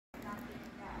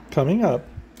Coming up.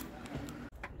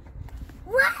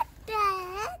 What the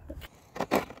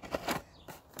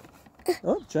heck?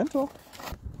 Oh, gentle.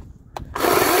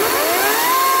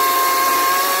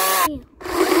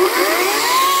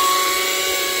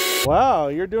 Wow,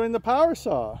 you're doing the power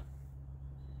saw.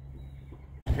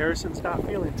 Harrison's not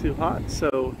feeling too hot,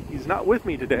 so he's not with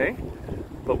me today,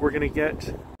 but we're gonna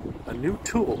get a new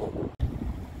tool.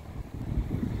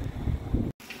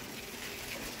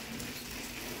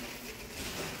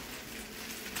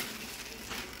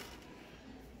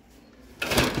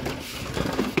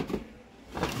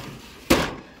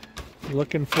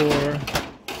 Looking for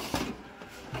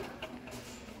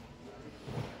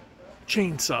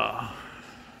chainsaw.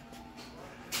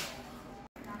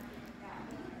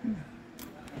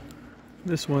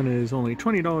 This one is only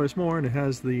 $20 more and it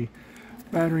has the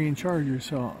battery and charger,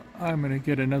 so I'm gonna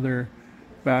get another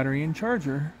battery and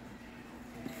charger.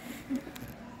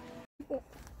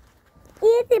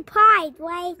 It's a prize,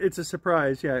 right? It's a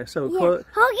surprise, yeah. So yeah. Okay,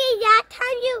 that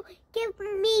time you give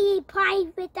me a prize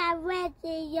with that red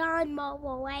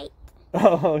lawnmower, right?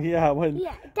 Oh yeah, when we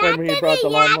brought the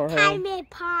lawnmower home. That time it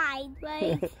prize,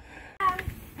 right?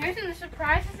 Harrison, the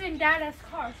surprise is in Dada's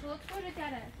car, so let's go to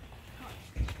Dada's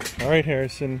car. All right,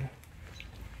 Harrison.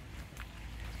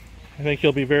 I think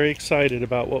you'll be very excited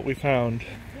about what we found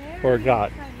or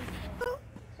got.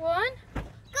 One,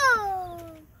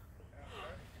 go!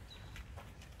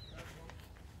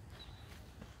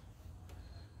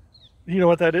 You know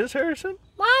what that is, Harrison?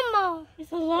 Mama!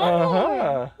 it's a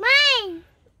lawnmower. Mine!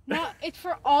 No, it's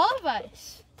for all of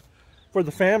us. For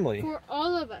the family. For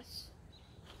all of us.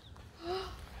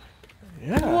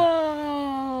 Yeah.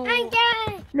 Whoa! I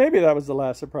got it! Maybe that was the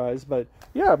last surprise, but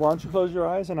yeah, why don't you close your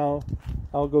eyes and I'll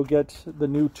go get the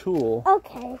new tool.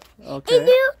 Okay. Okay. A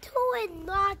new tool is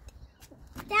not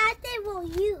that they will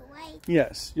use, right?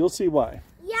 Yes, you'll see why.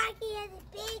 Yeah, he has a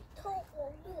big tool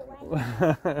for you,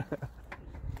 right?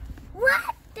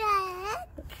 What the heck?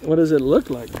 What does it look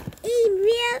like?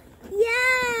 Yeah!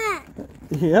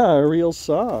 Yeah, a real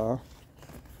saw.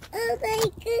 Oh my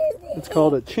goodness. It's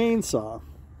called a chainsaw.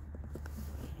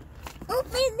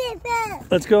 Open it up.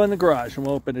 Let's go in the garage and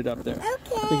we'll open it up there.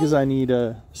 Okay. Because I need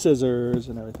scissors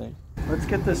and everything. Let's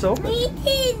get this open. We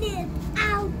clean it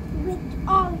out with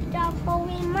all stuff, but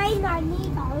we might not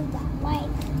need all that, right?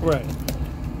 Right.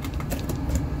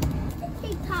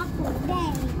 This is top of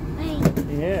day, right?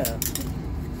 Yeah.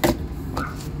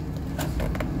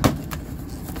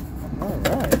 All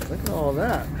right, look at all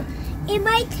that. It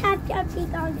might have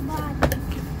something on the bottom.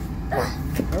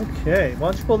 Okay,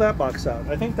 why don't you pull that box out?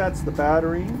 I think that's the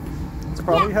battery. It's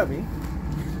probably heavy.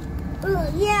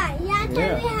 Oh, yeah, we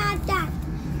have that.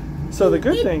 So the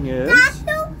good thing is... That's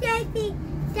so dirty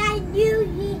that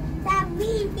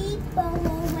we need for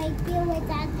right there with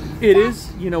that. It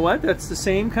is, you know what? That's the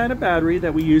same kind of battery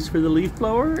that we use for the leaf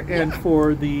blower and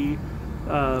for the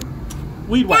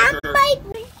weed whacker.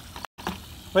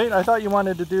 Wait, I thought you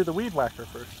wanted to do the weed whacker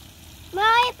first.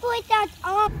 I put that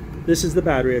on. This is the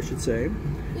battery, I should say.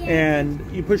 Yeah.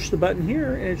 And you push the button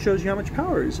here and it shows you how much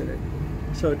power is in it.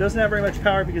 So it doesn't have very much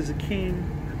power because it came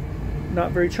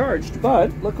not very charged.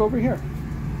 But look over here.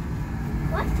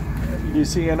 What? Do you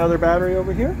see another battery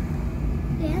over here?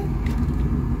 Yeah.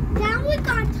 That one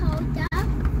got told up.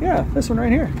 Yeah, this one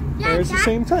right here. Yeah, There's the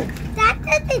same type. That's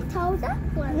the told up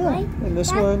one, Yeah, right? and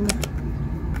this one,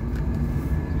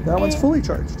 that one's fully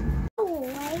charged.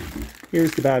 Right?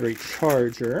 Here's the battery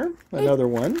charger, another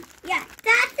one. Yeah,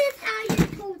 that is how you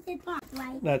pull it off,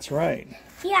 right? That's right.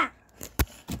 Yeah.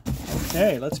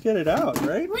 Okay, let's get it out,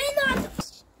 right? We're not.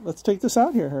 Let's take this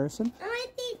out here, Harrison. I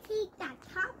want to take that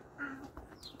top out.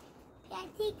 Yeah,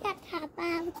 take that top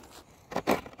out.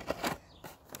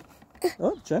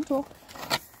 Oh, gentle.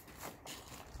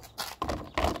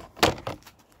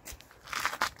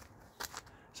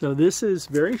 So this is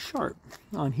very sharp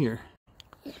on here.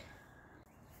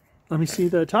 Let me see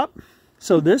the top.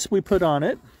 So this we put on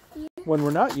it when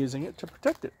we're not using it to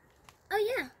protect it.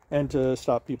 Oh, yeah. And to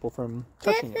stop people from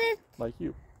touching it, like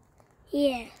you.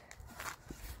 Yeah.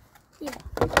 Yeah.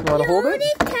 You want to hold it?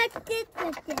 You only touched it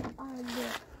with it on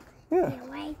there. Yeah.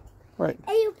 Right? Right.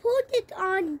 And you put it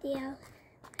on there.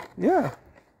 Yeah.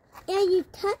 And you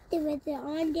touch it with it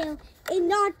on there and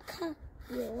not cut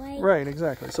you, right? Right,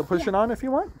 exactly. So push it on if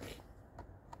you want.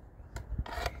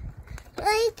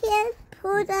 I can't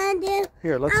put on there.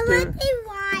 Here, let's I do... want to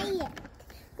try it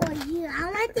for you. I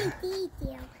want to see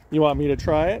you. You want me to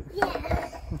try it?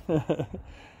 Yeah.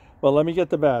 Well, let me get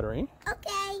the battery.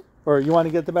 Okay. Or you want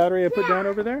to get the battery I put down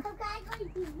over there? Okay, I'm going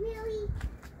to really...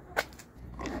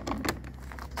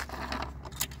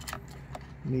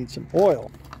 Need some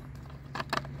oil.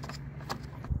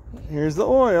 Here's the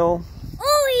oil.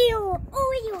 Oil,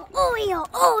 oil, oil,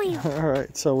 oil. All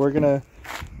right, so we're gonna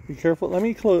be careful. Let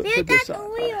me put this on.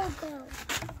 Where does oil go?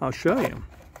 I'll show you.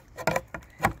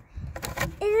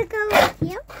 Is it going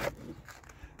here?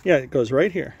 Yeah, it goes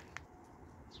right here.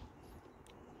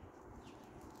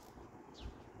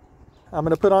 I'm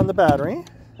gonna put on the battery.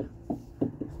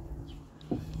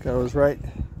 Goes right.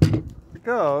 It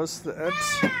goes.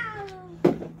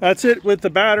 That's it with the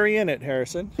battery in it,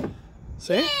 Harrison.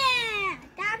 See? Yeah,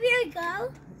 that's where it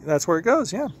goes. That's where it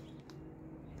goes. Yeah.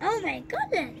 Oh my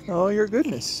goodness. Oh, your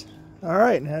goodness. All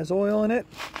right, it has oil in it.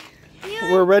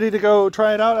 Yeah. We're ready to go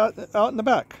try it out in the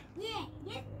back. Yeah,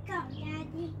 let's go,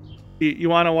 Daddy. You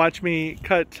want to watch me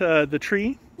cut the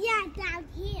tree? Yeah, down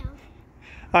here.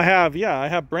 I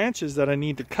have branches that I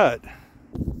need to cut.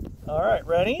 All right,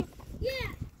 ready? Yeah.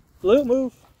 Blue,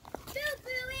 move.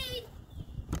 Blueberry.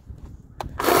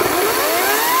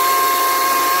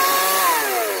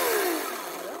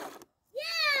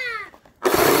 Yeah.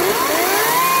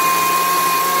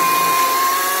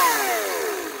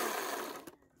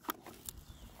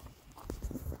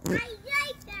 I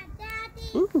like that, Daddy.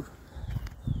 Ooh.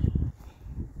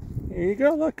 Here you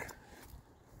go, look.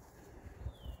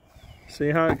 See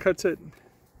how it cuts it?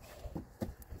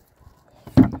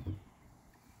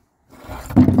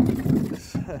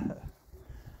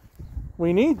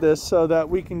 We need this so that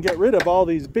we can get rid of all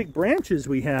these big branches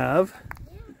we have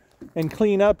and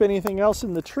clean up anything else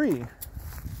in the tree.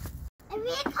 If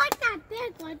we cut that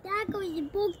big one, that goes to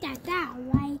book that down,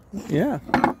 right? Yeah.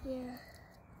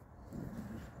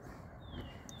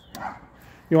 Yeah.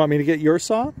 You want me to get your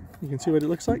saw? You can see what it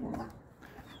looks like.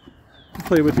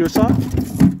 Play with your saw. No,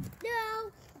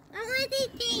 I want to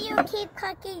see you keep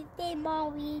cutting the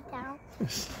more weeds out.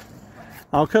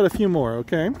 I'll cut a few more,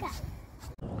 okay? Okay.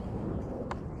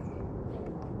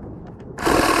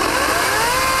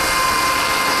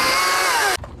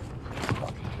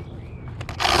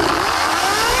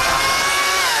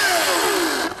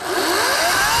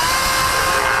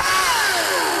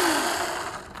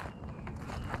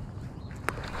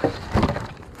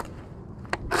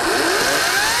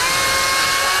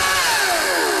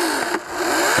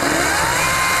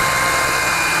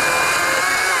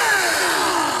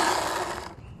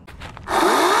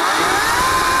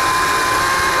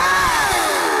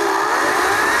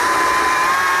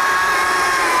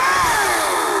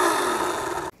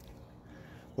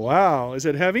 Wow, is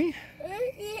it heavy?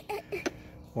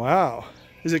 Wow.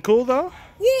 Is it cool though?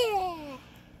 Yeah.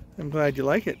 I'm glad you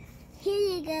like it. Here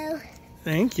you go.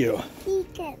 Thank you. Here you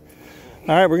go. All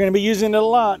right, we're going to be using it a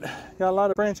lot. Got a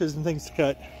lot of branches and things to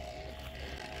cut.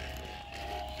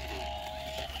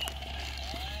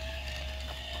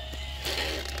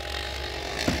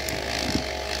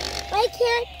 I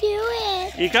can't do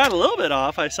it. You got a little bit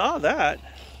off, I saw that.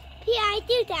 Yeah, I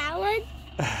do that one.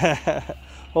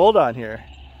 Hold on here.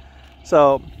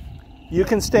 So you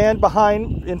can stand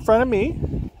behind in front of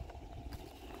me.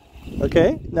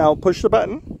 Okay, now push the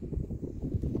button.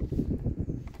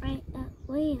 Right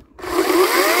wheel.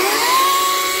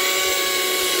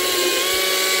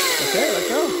 Okay, let's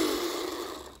go.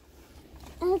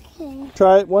 Okay.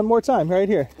 Try it one more time right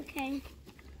here. Okay.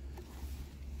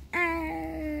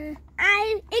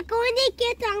 It's going to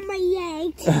get on my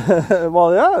legs.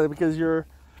 Well, yeah, because you're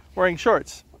wearing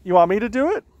shorts. You want me to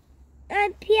do it?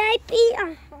 PIP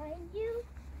behind you.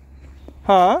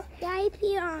 Huh? PIP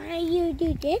behind you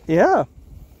do this. Yeah.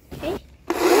 Okay.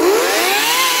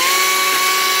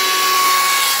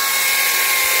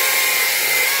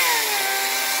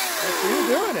 That's you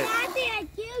doing it. Daddy, I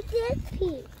do this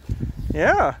piece.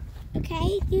 Yeah.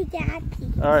 Okay, do that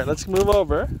piece. All right, let's move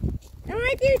over. I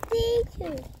want to do these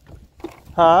two.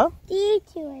 Huh? These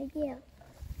two I do.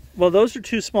 Well, those are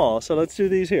too small, so let's do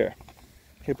these here.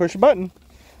 Okay, push a button.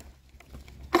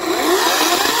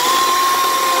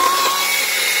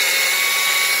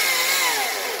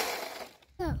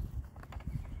 Go.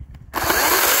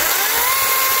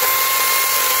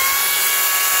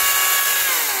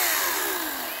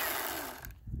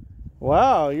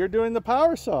 Wow, you're doing the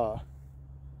power saw.